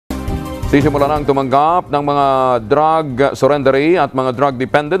Sisimula nang tumanggap ng mga drug surrenderee at mga drug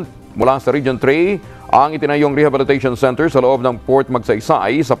dependent mula sa Region 3 ang itinayong rehabilitation center sa loob ng Port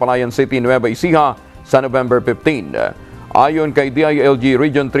Magsaysay sa Palayan City, Nueva Ecija sa November 15. Ayon kay DILG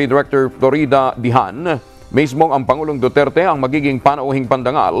Region 3 Director Florida Dihan, mismong ang Pangulong Duterte ang magiging panauhing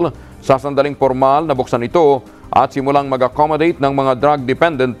pandangal sa sandaling formal na buksan ito at simulang mag-accommodate ng mga drug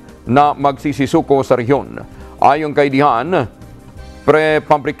dependent na magsisisuko sa rehiyon. Ayon kay Dihan,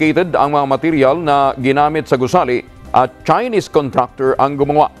 pre-fabricated ang mga material na ginamit sa gusali at Chinese contractor ang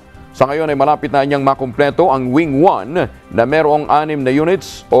gumawa. Sa ngayon ay malapit na niyang makumpleto ang Wing 1 na merong 6 na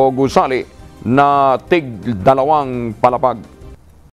units o gusali na tig 2 palapag.